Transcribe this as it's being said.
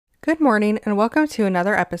Good morning and welcome to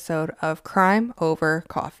another episode of Crime Over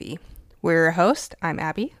Coffee. We're your host. I'm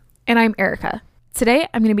Abby. And I'm Erica. Today,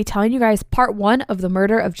 I'm going to be telling you guys part one of the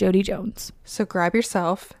murder of Jody Jones. So grab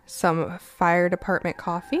yourself some fire department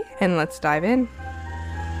coffee and let's dive in.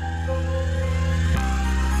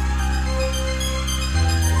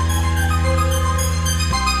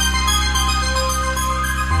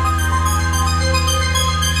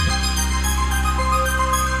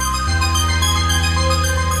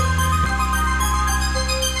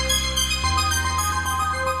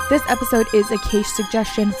 This episode is a case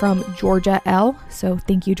suggestion from Georgia L. So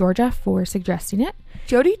thank you, Georgia, for suggesting it.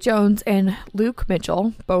 Jody Jones and Luke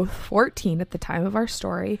Mitchell, both 14 at the time of our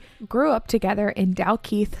story, grew up together in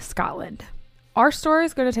Dalkeith, Scotland. Our story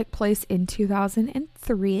is going to take place in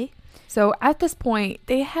 2003. So at this point,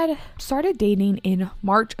 they had started dating in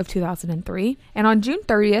March of 2003. And on June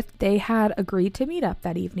 30th, they had agreed to meet up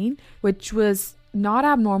that evening, which was not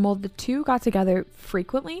abnormal. The two got together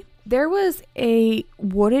frequently. There was a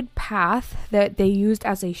wooded path that they used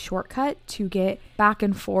as a shortcut to get back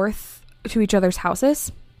and forth to each other's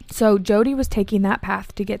houses. So Jody was taking that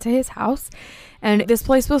path to get to his house, and this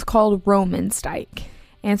place was called Romanstyke.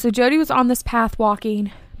 And so Jody was on this path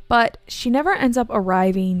walking, but she never ends up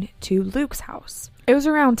arriving to Luke's house. It was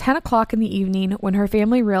around 10 o'clock in the evening when her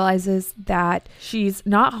family realizes that she's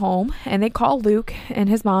not home, and they call Luke and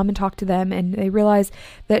his mom and talk to them, and they realize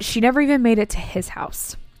that she never even made it to his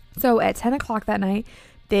house. So at 10 o'clock that night,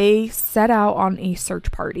 they set out on a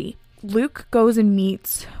search party. Luke goes and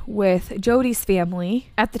meets with Jody's family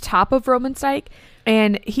at the top of Romanstyke,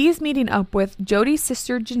 and he's meeting up with Jody's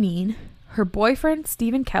sister Janine, her boyfriend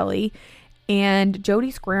Stephen Kelly, and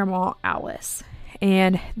Jody's grandma Alice.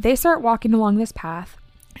 And they start walking along this path,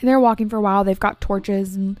 and they're walking for a while. They've got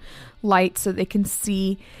torches and lights so they can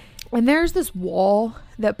see. And there's this wall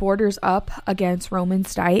that borders up against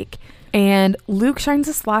Romanstyke. And Luke shines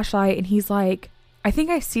his flashlight and he's like, I think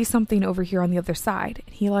I see something over here on the other side.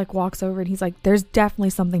 And he walks over and he's like, there's definitely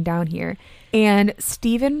something down here. And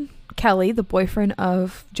Stephen Kelly, the boyfriend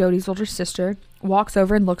of Jody's older sister, walks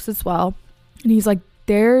over and looks as well. And he's like,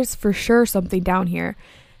 there's for sure something down here.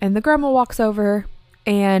 And the grandma walks over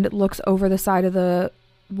and looks over the side of the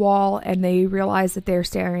wall, and they realize that they're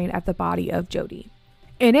staring at the body of Jody.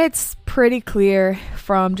 And it's pretty clear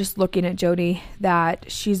from just looking at Jody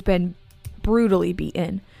that she's been brutally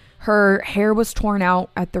beaten. Her hair was torn out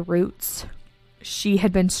at the roots. She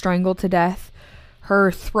had been strangled to death.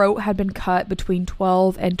 Her throat had been cut between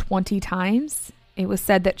 12 and 20 times. It was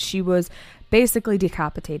said that she was basically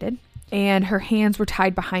decapitated. And her hands were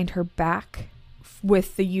tied behind her back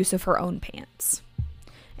with the use of her own pants.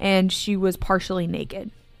 And she was partially naked.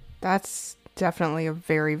 That's definitely a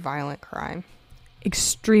very violent crime.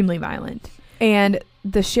 Extremely violent. And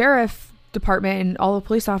the sheriff department and all the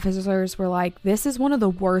police officers were like, this is one of the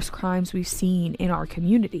worst crimes we've seen in our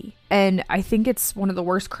community. And I think it's one of the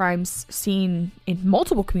worst crimes seen in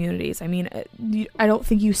multiple communities. I mean, I don't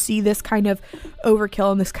think you see this kind of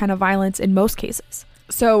overkill and this kind of violence in most cases.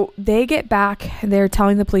 So they get back and they're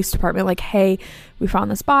telling the police department, like, hey, we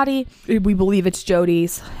found this body. We believe it's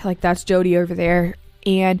Jody's. Like, that's Jody over there.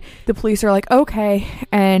 And the police are like, okay.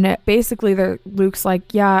 And basically Luke's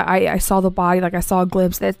like, yeah, I saw the body. Like, I saw a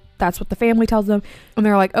glimpse. That's what the family tells them. And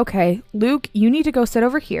they're like, okay, Luke, you need to go sit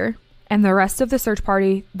over here. And the rest of the search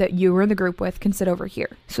party that you were in the group with can sit over here.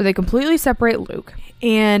 So they completely separate Luke.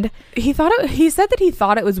 And he said that he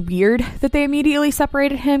thought it was weird that they immediately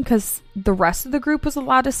separated him because the rest of the group was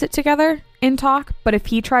allowed to sit together and talk. But if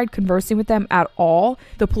he tried conversing with them at all,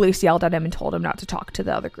 the police yelled at him and told him not to talk to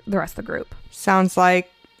the rest of the group. Sounds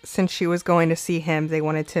like since she was going to see him, they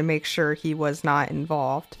wanted to make sure he was not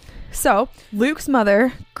involved. So Luke's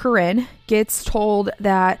mother, Corinne, gets told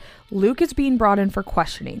that Luke is being brought in for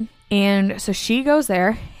questioning. And so she goes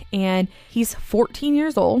there, and he's 14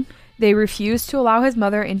 years old. They refuse to allow his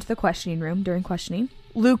mother into the questioning room during questioning.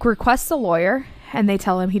 Luke requests a lawyer, and they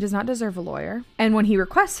tell him he does not deserve a lawyer. And when he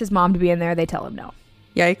requests his mom to be in there, they tell him no.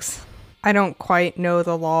 Yikes. I don't quite know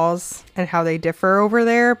the laws and how they differ over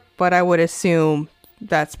there, but I would assume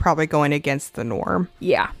that's probably going against the norm.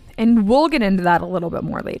 Yeah, and we'll get into that a little bit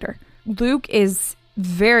more later. Luke is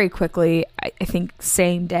very quickly, I think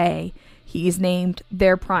same day, he's named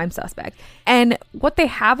their prime suspect. And what they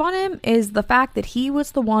have on him is the fact that he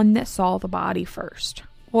was the one that saw the body first.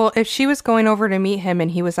 Well, if she was going over to meet him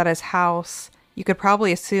and he was at his house, you could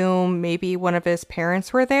probably assume maybe one of his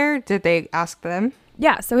parents were there. Did they ask them?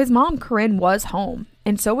 Yeah, so his mom, Corinne, was home.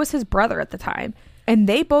 And so was his brother at the time. And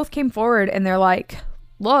they both came forward and they're like,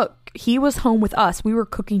 look, he was home with us. We were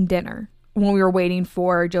cooking dinner when we were waiting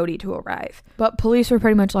for Jody to arrive. But police were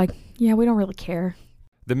pretty much like, yeah, we don't really care.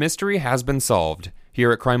 The mystery has been solved.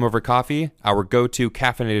 Here at Crime Over Coffee, our go-to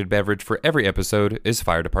caffeinated beverage for every episode is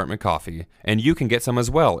Fire Department Coffee. And you can get some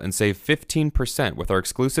as well and save 15% with our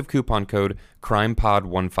exclusive coupon code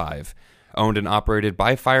CRIMEPOD15. Owned and operated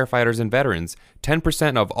by firefighters and veterans,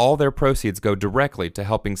 10% of all their proceeds go directly to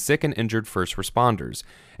helping sick and injured first responders.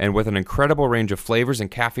 And with an incredible range of flavors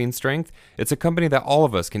and caffeine strength, it's a company that all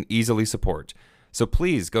of us can easily support. So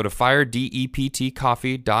please go to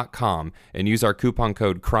firedeptcoffee.com and use our coupon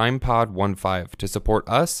code CRIMEPOD15 to support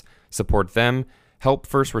us, support them, help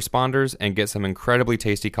first responders, and get some incredibly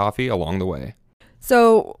tasty coffee along the way.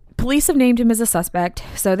 So police have named him as a suspect,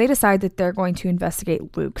 so they decide that they're going to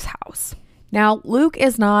investigate Luke's house. Now, Luke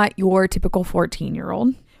is not your typical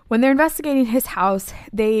 14-year-old. When they're investigating his house,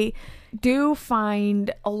 they do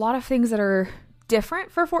find a lot of things that are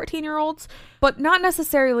different for 14-year-olds, but not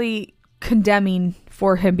necessarily condemning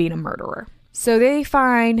for him being a murderer. So they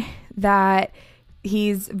find that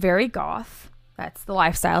he's very goth. That's the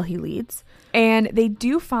lifestyle he leads. And they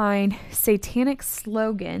do find satanic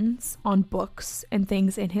slogans on books and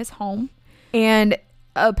things in his home. And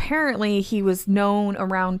apparently he was known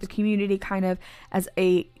around the community kind of as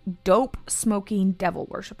a dope smoking devil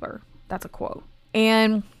worshiper. That's a quote.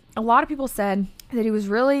 And a lot of people said that he was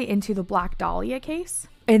really into the Black Dahlia case.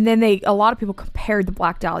 And then a lot of people compared the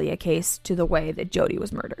Black Dahlia case to the way that Jodi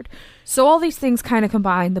was murdered. So all these things kind of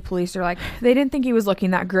combined. The police are like, they didn't think he was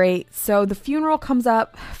looking that great. So the funeral comes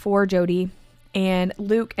up for Jodi, and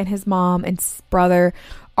Luke and his mom and brother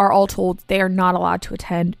are all told they are not allowed to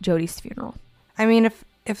attend Jodi's funeral. I mean,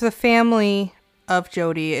 if the family of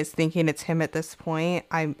Jodi is thinking it's him at this point,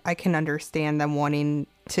 I can understand them wanting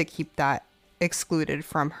to keep that excluded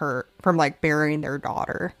from like burying their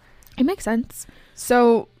daughter. It makes sense.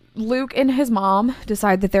 So Luke and his mom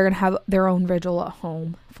decide that they're going to have their own vigil at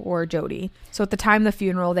home for Jodi. So at the time of the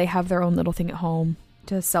funeral, they have their own little thing at home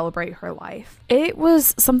to celebrate her life. It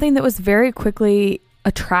was something that was very quickly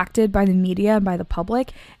attracted by the media and by the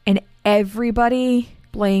public, and everybody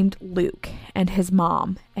blamed Luke and his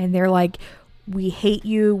mom. And they're like, we hate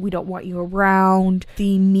you. We don't want you around.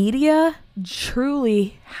 The media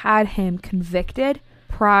truly had him convicted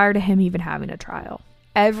prior to him even having a trial.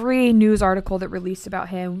 Every news article that released about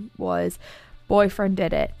him was, boyfriend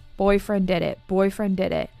did it, boyfriend did it, boyfriend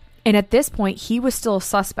did it. And at this point, he was still a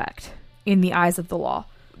suspect in the eyes of the law.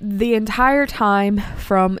 The entire time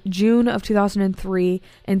from June of 2003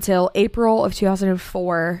 until April of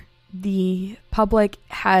 2004, the public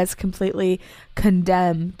has completely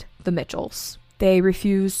condemned the Mitchells. They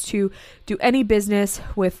refuse to do any business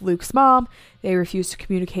with Luke's mom. They refuse to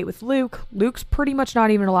communicate with Luke. Luke's pretty much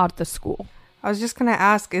not even allowed at the school. I was just going to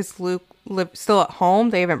ask, is Luke still at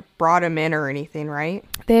home? They haven't brought him in or anything, right?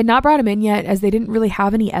 They had not brought him in yet, as they didn't really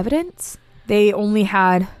have any evidence. They only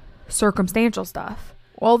had circumstantial stuff.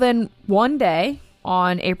 Well, then one day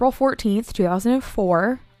on April 14th,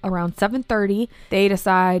 2004, around 7:30, they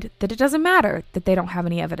decide that it doesn't matter that they don't have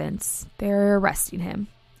any evidence. They're arresting him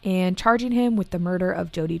and charging him with the murder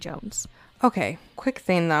of Jodi Jones. Okay, quick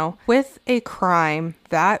thing though. With a crime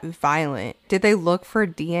that violent, did they look for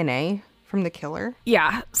DNA from the killer?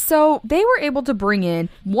 Yeah, so they were able to bring in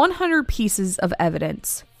 100 pieces of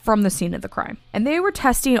evidence from the scene of the crime. And they were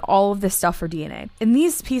testing all of this stuff for DNA. And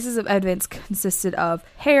these pieces of evidence consisted of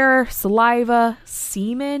hair, saliva,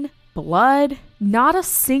 semen, blood. Not a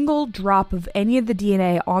single drop of any of the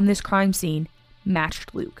DNA on this crime scene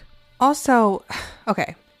matched Luke. Also,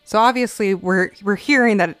 okay, so obviously we're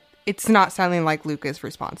hearing that it's not sounding like Luke is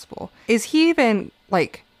responsible. Is he even,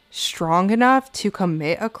 like, strong enough to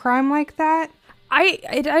commit a crime like that? I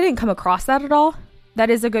didn't come across that at all. That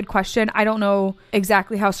is a good question. I don't know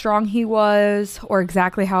exactly how strong he was or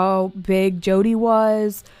exactly how big Jodi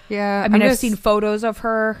was. Yeah. I mean, I've seen photos of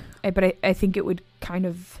her, but I think it would kind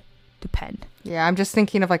of depend. Yeah, I'm just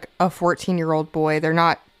thinking of like a 14-year-old boy. They're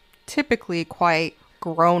not typically quite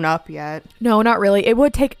grown up yet. No, not really. It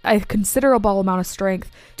would take a considerable amount of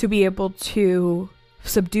strength to be able to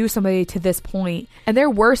subdue somebody to this point. And there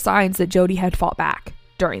were signs that Jodi had fought back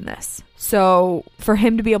during this. So for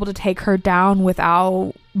him to be able to take her down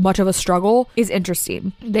without much of a struggle is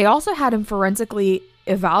interesting. They also had him forensically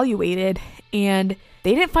evaluated, and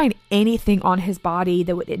they didn't find anything on his body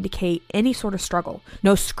that would indicate any sort of struggle.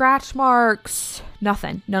 No scratch marks,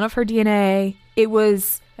 nothing. None of her DNA. It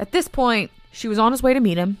was, at this point, she was on his way to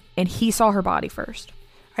meet him, and he saw her body first.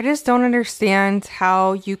 I just don't understand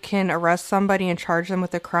how you can arrest somebody and charge them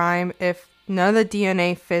with a crime if none of the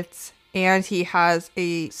DNA fits and he has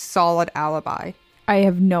a solid alibi. I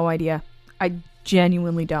have no idea. I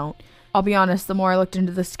genuinely don't. I'll be honest, the more I looked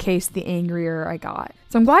into this case, the angrier I got.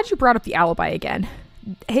 So I'm glad you brought up the alibi again.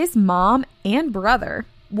 His mom and brother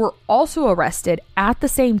were also arrested at the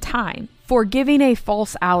same time for giving a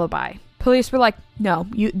false alibi. Police were like, no,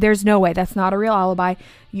 there's no way. That's not a real alibi.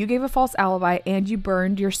 You gave a false alibi and you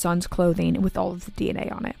burned your son's clothing with all of the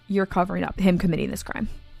DNA on it. You're covering up him committing this crime.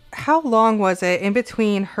 How long was it in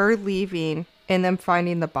between her leaving and them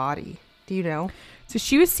finding the body? Do you know? So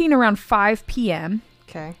she was seen around 5 p.m.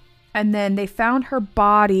 Okay. And then they found her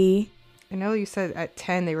body. I know you said at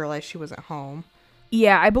 10 they realized she wasn't home.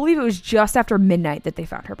 Yeah, I believe it was just after midnight that they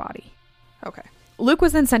found her body. Okay. Luke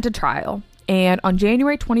was then sent to trial. And on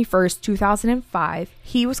January 21st, 2005,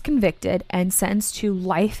 he was convicted and sentenced to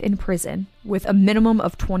life in prison with a minimum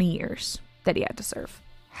of 20 years that he had to serve.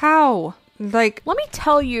 How? Like, let me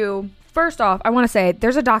tell you, first off, I want to say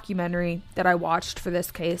there's a documentary that I watched for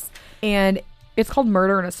this case, and it's called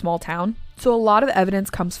Murder in a Small Town. So a lot of the evidence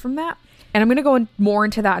comes from that. And I'm going to go more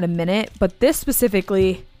into that in a minute, but this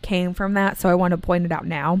specifically came from that, so I want to point it out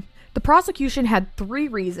now. The prosecution had 3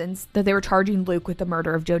 reasons that they were charging Luke with the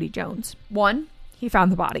murder of Jody Jones. 1, he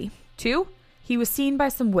found the body. 2, he was seen by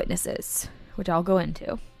some witnesses, which I'll go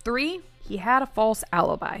into. 3, he had a false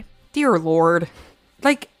alibi. dear Lord.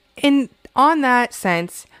 Like, on that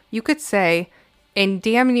sense, you could say in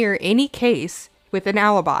damn near any case with an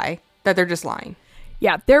alibi that they're just lying.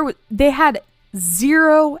 Yeah, they had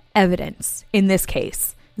 0 evidence in this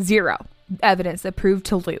case. 0 evidence that proved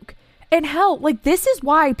to Luke. And hell, like, this is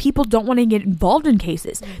why people don't want to get involved in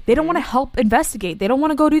cases. They don't want to help investigate. They don't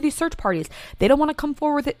want to go do these search parties. They don't want to come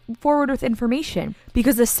forward with information.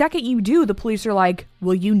 Because the second you do, the police are like,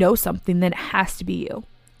 well, you know something, then it has to be you.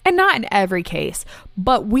 And not in every case,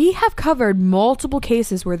 but we have covered multiple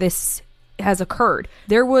cases where this has occurred.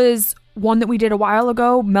 There was one that we did a while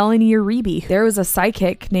ago, Melanie Uribe. There was a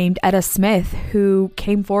psychic named Etta Smith who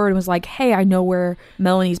came forward and was like, hey, I know where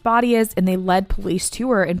Melanie's body is. And they led police to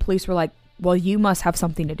her, and police were like, well, you must have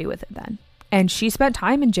something to do with it then. And she spent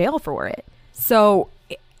time in jail for it. So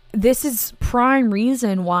this is prime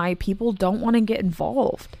reason why people don't want to get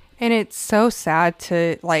involved. And it's so sad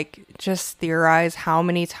to just theorize how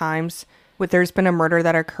many times there's been a murder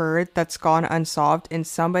that occurred that's gone unsolved and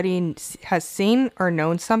somebody has seen or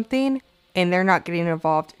known something and they're not getting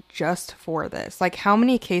involved just for this. Like, how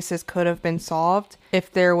many cases could have been solved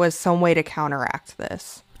if there was some way to counteract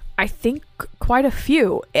this? I think quite a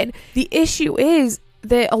few. And the issue is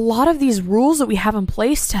that a lot of these rules that we have in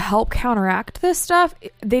place to help counteract this stuff,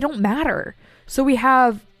 they don't matter. So we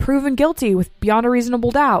have proven guilty with beyond a reasonable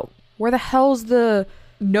doubt. Where the hell's the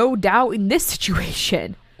no doubt in this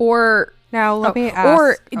situation? Or now let me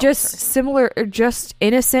ask, or just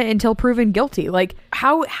innocent until proven guilty. Like,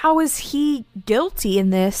 how is he guilty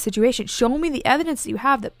in this situation? Show me the evidence that you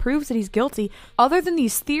have that proves that he's guilty, other than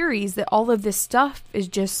these theories that all of this stuff is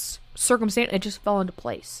just circumstantial. It just fell into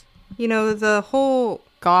place. You know, the whole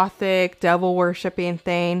gothic devil worshipping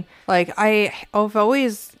thing, like, I've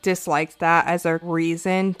always disliked that as a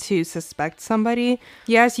reason to suspect somebody.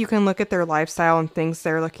 Yes, you can look at their lifestyle and things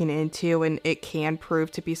they're looking into and it can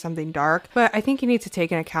prove to be something dark, but I think you need to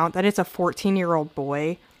take into account that it's a 14-year-old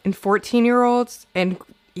boy, and 14-year-olds and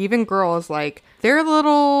even girls, like, they're a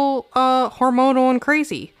little hormonal and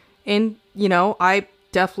crazy. And, you know, I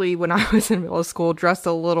definitely, when I was in middle school, dressed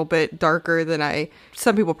a little bit darker than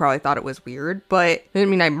some people probably thought it was weird, but I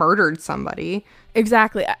mean, I murdered somebody.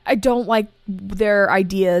 Exactly. I don't like their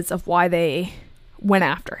ideas of why they went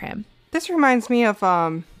after him. This reminds me of,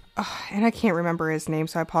 and I can't remember his name,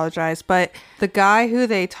 so I apologize, but the guy who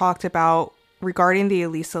they talked about regarding the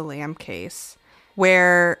Elisa Lam case,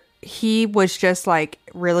 where he was just like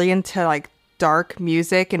really into like dark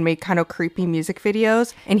music and made kind of creepy music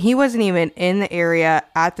videos, and he wasn't even in the area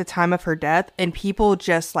at the time of her death, and people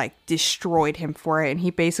just like destroyed him for it, and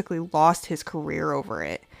he basically lost his career over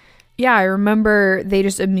it. Yeah, I remember they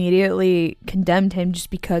just immediately condemned him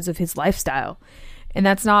just because of his lifestyle, and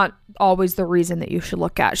that's not always the reason that you should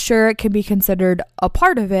look at. Sure, it can be considered a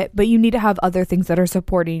part of it, but you need to have other things that are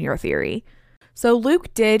supporting your theory. So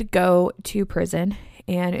Luke did go to prison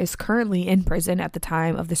and is currently in prison at the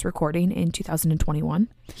time of this recording in 2021.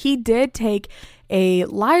 He did take a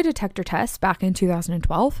lie detector test back in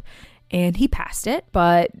 2012, and he passed it.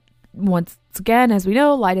 But once again, as we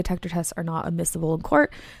know, lie detector tests are not admissible in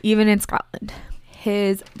court, even in Scotland.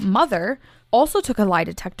 His mother also took a lie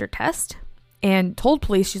detector test and told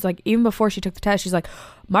police, she's like, even before she took the test, she's like,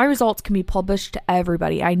 my results can be published to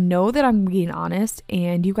everybody. I know that I'm being honest,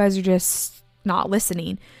 and you guys are just not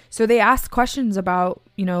listening. So they asked questions about,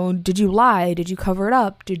 you know, did you lie? Did you cover it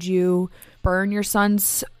up? Did you burn your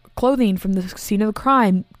son's clothing from the scene of the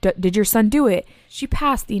crime? Did your son do it? She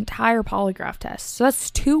passed the entire polygraph test. So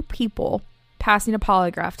that's 2 people passing a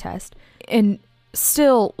polygraph test, and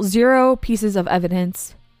still 0 pieces of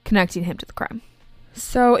evidence connecting him to the crime.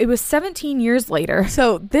 So it was 17 years later.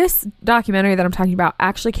 So this documentary that I'm talking about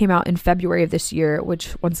actually came out in February of this year,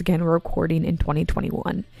 which once again, we're recording in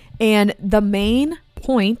 2021. And the main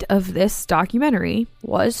point of this documentary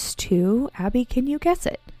was to, Abby, can you guess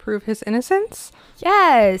it? Prove his innocence?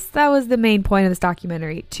 Yes, that was the main point of this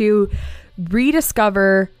documentary, to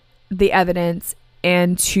rediscover the evidence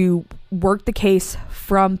and to work the case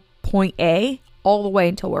from point A all the way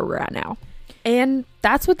until where we're at now. And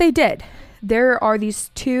that's what they did. There are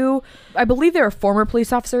these two, I believe they're former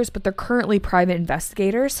police officers, but they're currently private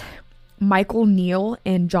investigators, Michael Neal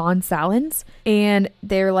and John Salins. And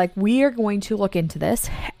they're like, we are going to look into this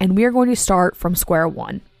and we are going to start from square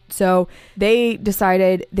one. So they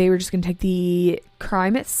decided they were just going to take the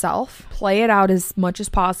crime itself, play it out as much as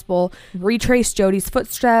possible, retrace Jody's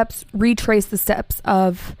footsteps, retrace the steps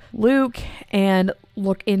of Luke, and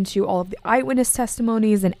look into all of the eyewitness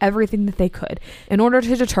testimonies and everything that they could in order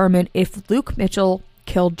to determine if Luke Mitchell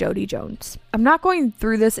killed Jody Jones. I'm not going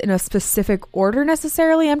through this in a specific order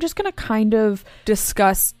necessarily. I'm just going to kind of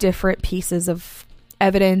discuss different pieces of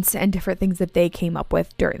evidence and different things that they came up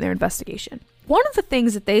with during their investigation. One of the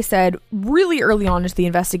things that they said really early on into the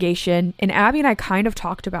investigation, and Abby and I kind of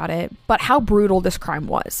talked about it, but how brutal this crime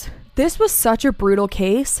was. This was such a brutal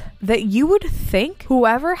case that you would think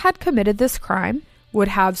whoever had committed this crime would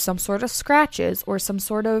have some sort of scratches or some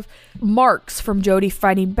sort of marks from Jody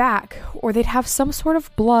fighting back, or they'd have some sort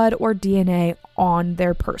of blood or DNA on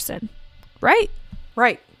their person, right?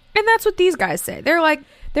 Right. And that's what these guys say. They're like,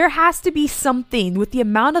 there has to be something with the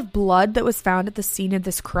amount of blood that was found at the scene of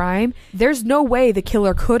this crime. There's no way the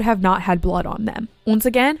killer could have not had blood on them. Once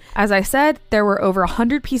again, as I said, there were over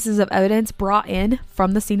 100 pieces of evidence brought in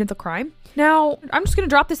from the scene of the crime. Now, I'm just going to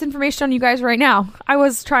drop this information on you guys right now. I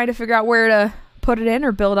was trying to figure out where to put it in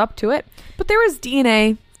or build up to it, but there was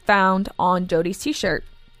DNA found on Jody's t-shirt,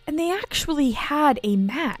 and they actually had a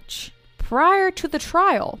match prior to the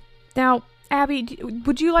trial. Now, Abby,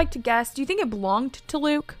 would you like to guess? Do you think it belonged to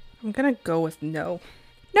Luke? I'm gonna go with no.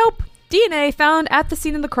 Nope. DNA found at the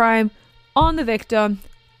scene of the crime on the victim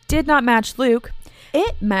did not match Luke.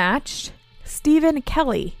 It matched Stephen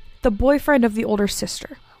Kelly, the boyfriend of the older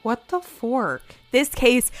sister. What the fork? This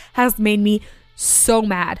case has made me so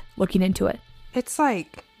mad looking into it. It's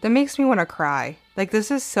like, that makes me want to cry. Like, this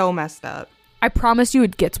is so messed up. I promise you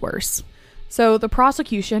it gets worse. So the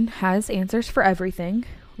prosecution has answers for everything.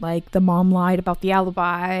 Like, the mom lied about the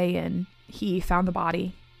alibi and he found the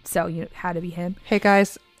body. So, it had to be him. Hey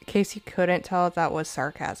guys, in case you couldn't tell, that was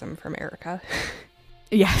sarcasm from Erica.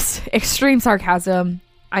 Yes, extreme sarcasm.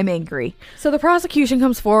 I'm angry. So the prosecution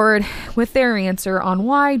comes forward with their answer on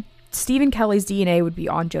why Stephen Kelly's DNA would be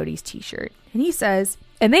on Jody's t-shirt. And he says,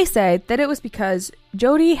 and they said that it was because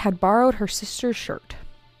Jody had borrowed her sister's shirt.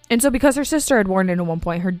 And so because her sister had worn it at one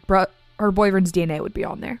point, her boyfriend's DNA would be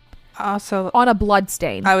on there. Also, on a blood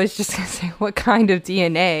stain. I was just going to say, what kind of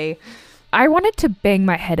DNA? I wanted to bang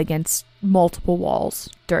my head against multiple walls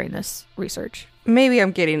during this research. Maybe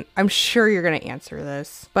I'm sure you're going to answer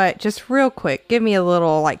this, but just real quick, give me a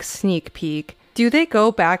little sneak peek. Do they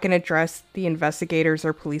go back and address the investigators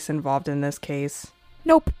or police involved in this case?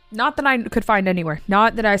 Nope. Not that I could find anywhere.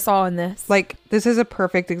 Not that I saw in this. This is a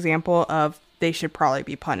perfect example of they should probably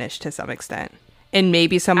be punished to some extent. And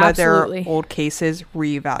maybe some Absolutely. of their old cases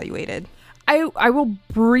reevaluated. I will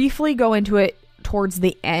briefly go into it towards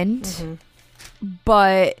the end,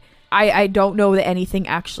 but I don't know that anything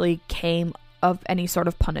actually came of any sort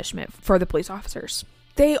of punishment for the police officers.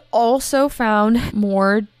 They also found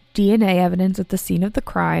more DNA evidence at the scene of the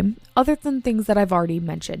crime, other than things that I've already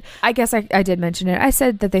mentioned. I guess I did mention it. I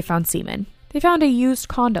said that they found semen. They found a used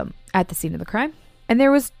condom at the scene of the crime, and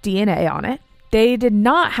there was DNA on it. They did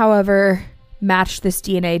not, however, match this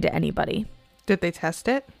DNA to anybody. Did they test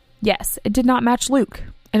it? Yes, it did not match Luke.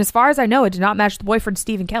 And as far as I know, it did not match the boyfriend,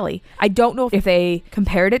 Stephen Kelly. I don't know if they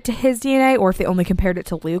compared it to his DNA or if they only compared it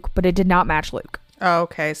to Luke, but it did not match Luke. Oh,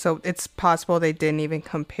 okay. So it's possible they didn't even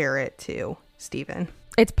compare it to Stephen.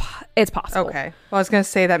 It's possible. Okay. Well, I was going to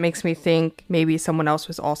say that makes me think maybe someone else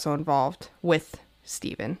was also involved with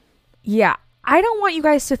Stephen. Yeah. I don't want you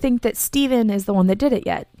guys to think that Stephen is the one that did it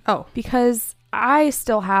yet. Oh. Because I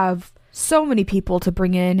still have so many people to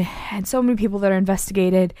bring in and so many people that are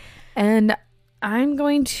investigated. And I'm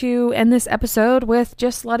going to end this episode with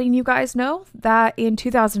just letting you guys know that in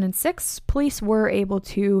 2006, police were able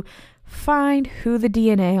to find who the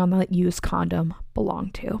DNA on the used condom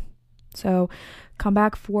belonged to. So come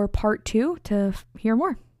back for part 2 to hear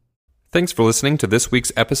more. Thanks for listening to this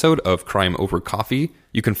week's episode of Crime Over Coffee.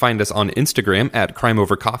 You can find us on Instagram at Crime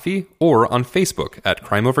Over Coffee or on Facebook at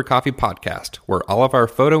Crime Over Coffee Podcast, where all of our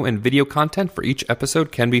photo and video content for each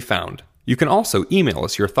episode can be found. You can also email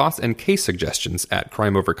us your thoughts and case suggestions at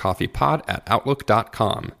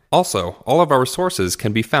crimeovercoffeepod@outlook.com. Also, all of our sources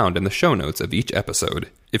can be found in the show notes of each episode.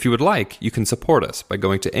 If you would like, you can support us by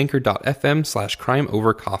going to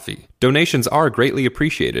anchor.fm/crimeovercoffee. Donations are greatly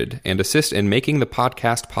appreciated and assist in making the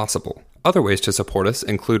podcast possible. Other ways to support us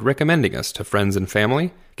include recommending us to friends and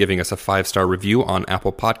family, giving us a 5-star review on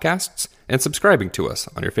Apple Podcasts, and subscribing to us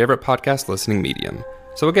on your favorite podcast listening medium.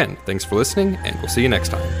 So again, thanks for listening, and we'll see you next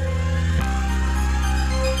time.